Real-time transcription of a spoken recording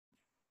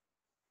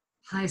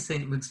Hi,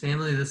 St. Luke's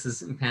family. This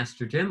is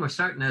Pastor Jim. We're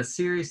starting a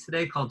series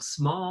today called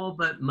Small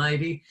But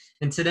Mighty.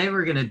 And today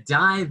we're going to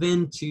dive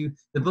into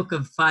the book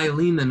of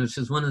Philemon, which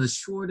is one of the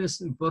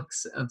shortest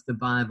books of the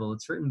Bible.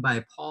 It's written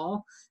by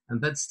Paul,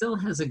 but still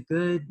has a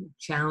good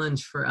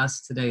challenge for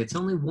us today. It's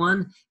only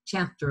one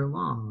chapter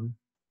long,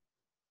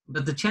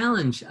 but the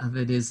challenge of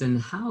it is in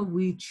how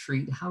we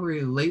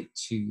relate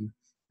to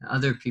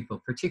other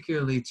people,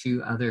 particularly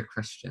to other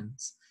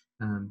Christians.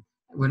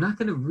 We're not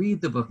going to read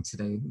the book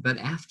today, but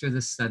after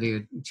this study,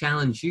 I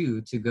challenge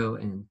you to go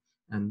in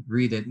and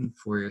read it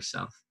for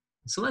yourself.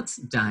 So let's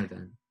dive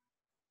in.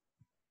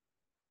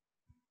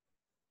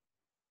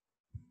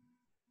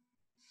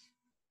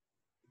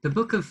 The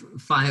book of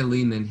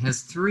Philemon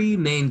has three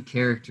main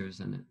characters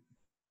in it.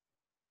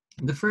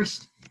 The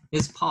first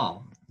is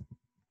Paul.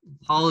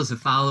 Paul is a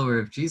follower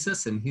of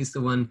Jesus, and he's the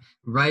one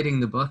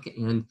writing the book,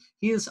 and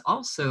he is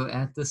also,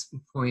 at this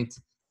point,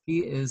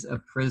 he is a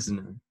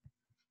prisoner.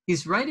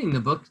 He's writing the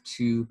book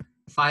to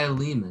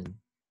Philemon.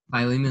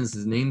 Philemon is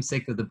the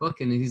namesake of the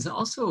book, and he's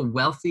also a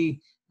wealthy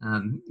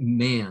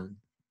man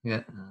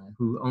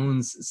who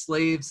owns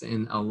slaves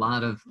and a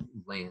lot of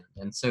land.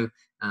 And so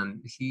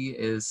he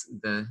is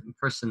the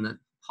person that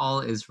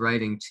Paul is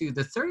writing to.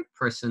 The third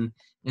person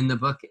in the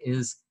book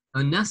is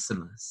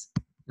Onesimus.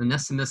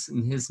 Onesimus,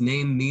 and his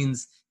name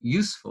means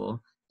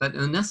useful, but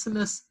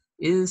Onesimus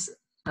is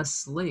a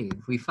slave.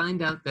 We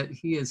find out that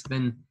he has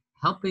been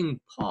helping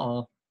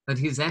Paul, but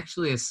he's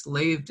actually a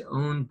slave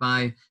owned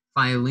by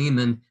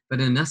Philemon, but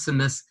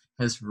Onesimus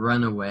has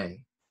run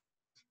away.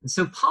 And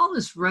so Paul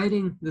is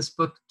writing this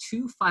book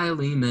to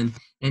Philemon,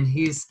 and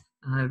he's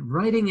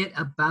writing it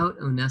about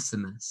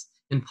Onesimus.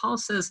 And Paul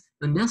says,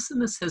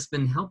 Onesimus has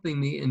been helping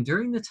me, and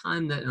during the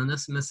time that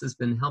Onesimus has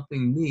been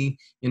helping me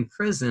in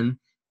prison,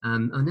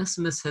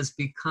 Onesimus has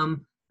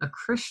become a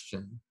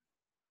Christian.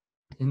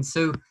 And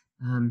so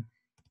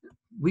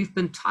we've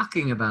been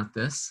talking about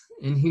this,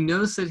 and he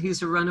knows that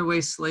he's a runaway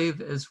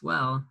slave as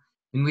well,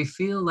 and we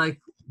feel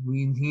like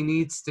he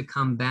needs to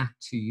come back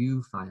to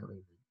you,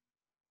 Philemon.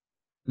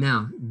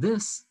 Now,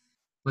 this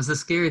was a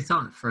scary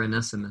thought for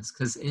Onesimus,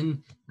 because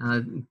in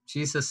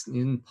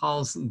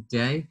Paul's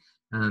day,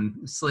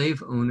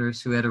 slave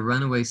owners who had a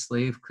runaway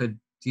slave could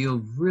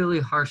deal really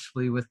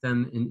harshly with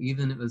them, and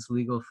even it was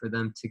legal for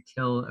them to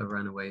kill a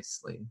runaway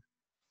slave.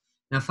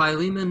 Now,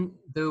 Philemon,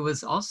 though,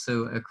 was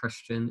also a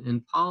Christian,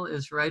 and Paul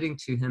is writing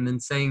to him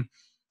and saying,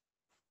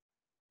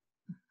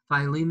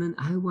 Philemon,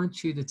 I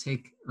want you to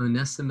take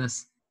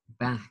Onesimus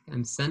back.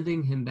 I'm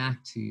sending him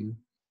back to you,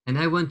 and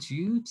I want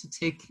you to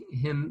take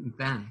him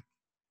back,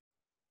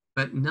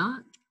 but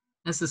not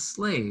as a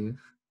slave,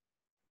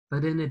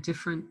 but in a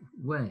different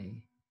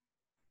way.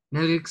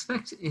 Now, you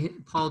expect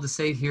Paul to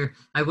say here,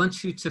 I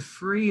want you to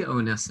free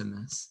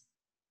Onesimus,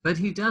 but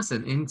he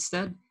doesn't.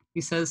 Instead,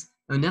 he says,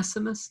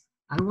 Onesimus,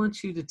 I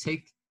want you to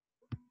take,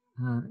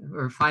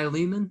 or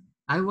Philemon,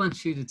 I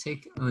want you to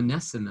take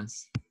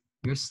Onesimus,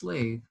 your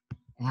slave,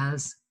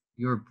 as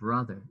your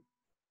brother,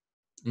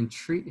 and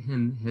treat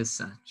him as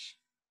such.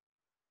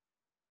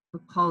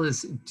 What Paul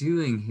is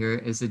doing here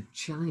is a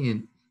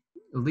giant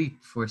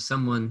leap for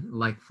someone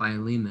like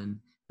Philemon,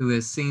 who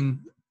has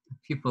seen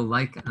people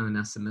like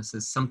Onesimus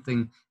as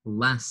something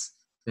less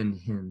than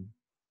him,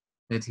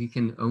 that he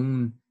can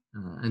own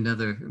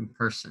another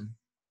person.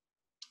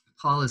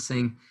 Paul is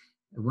saying,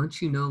 I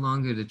want you no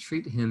longer to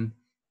treat him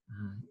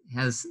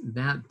as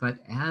that, but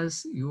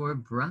as your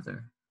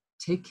brother.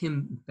 Take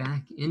him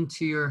back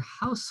into your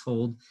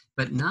household,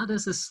 but not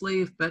as a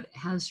slave, but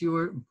as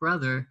your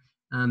brother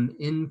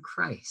in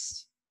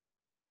Christ.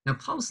 Now,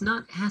 Paul's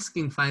not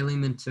asking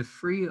Philemon to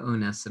free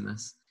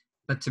Onesimus,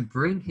 but to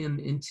bring him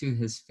into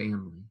his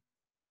family.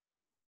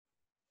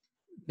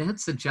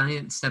 That's a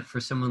giant step for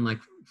someone like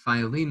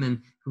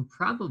Philemon, who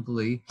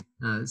probably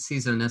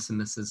sees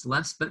Onesimus as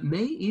less, but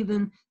may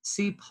even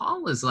see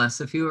Paul as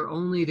less if he were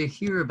only to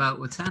hear about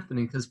what's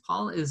happening, because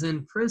Paul is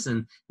in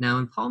prison now,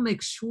 and Paul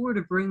makes sure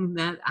to bring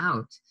that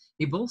out.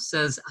 He both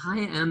says, I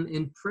am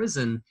in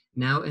prison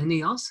now, and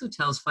he also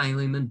tells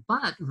Philemon,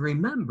 but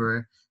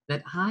remember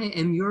that I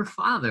am your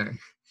father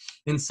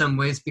in some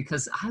ways,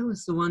 because I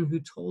was the one who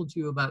told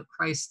you about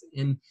Christ,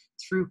 and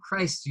through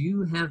Christ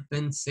you have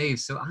been saved.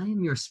 So I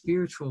am your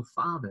spiritual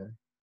father.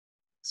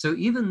 So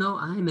even though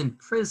I'm in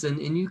prison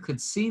and you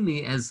could see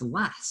me as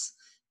less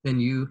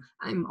than you,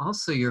 I'm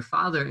also your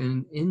father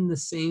and in the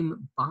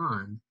same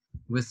bond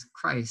with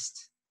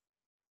Christ.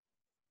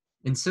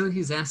 And so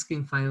he's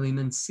asking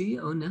Philemon, see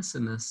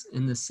Onesimus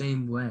in the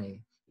same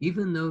way.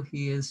 Even though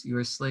he is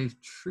your slave,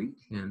 treat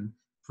him,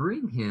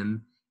 bring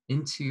him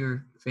into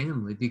your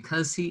family,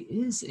 because he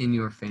is in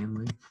your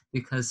family,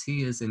 because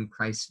he is in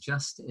Christ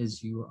just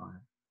as you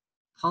are.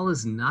 Paul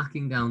is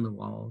knocking down the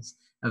walls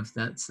of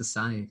that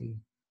society.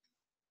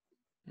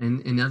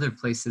 And in other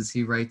places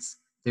he writes,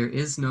 there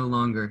is no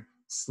longer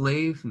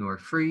slave nor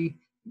free,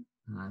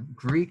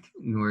 Greek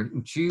nor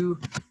Jew,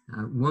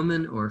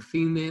 woman or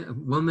female,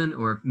 woman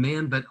or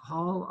man, but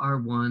all are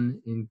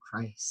one in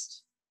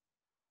Christ.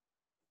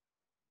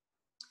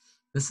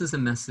 This is a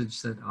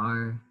message that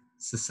our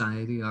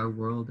society, our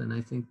world, and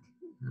I think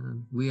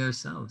we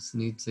ourselves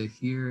need to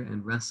hear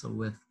and wrestle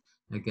with.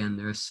 Again,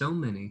 there are so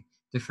many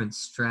different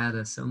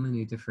strata, so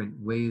many different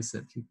ways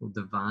that people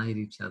divide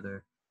each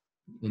other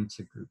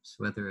into groups,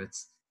 whether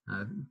it's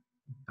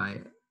by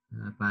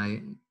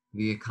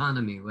the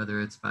economy,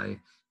 whether it's by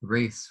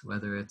race,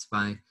 whether it's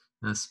by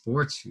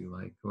sports you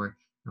like, or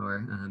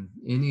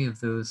any of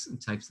those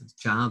types of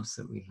jobs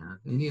that we have,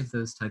 any of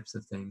those types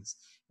of things.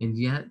 And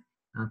yet,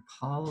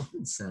 Paul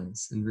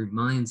says and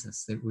reminds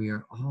us that we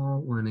are all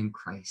one in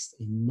Christ,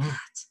 and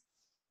that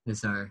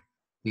is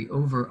the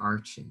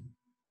overarching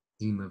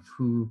theme of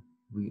who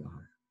we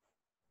are.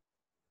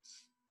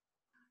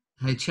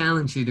 I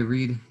challenge you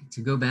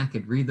to go back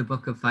and read the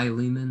book of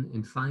Philemon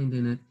and find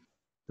in it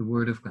the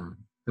word of God,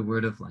 the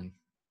word of life,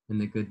 and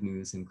the good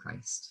news in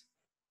Christ.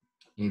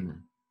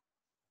 Amen.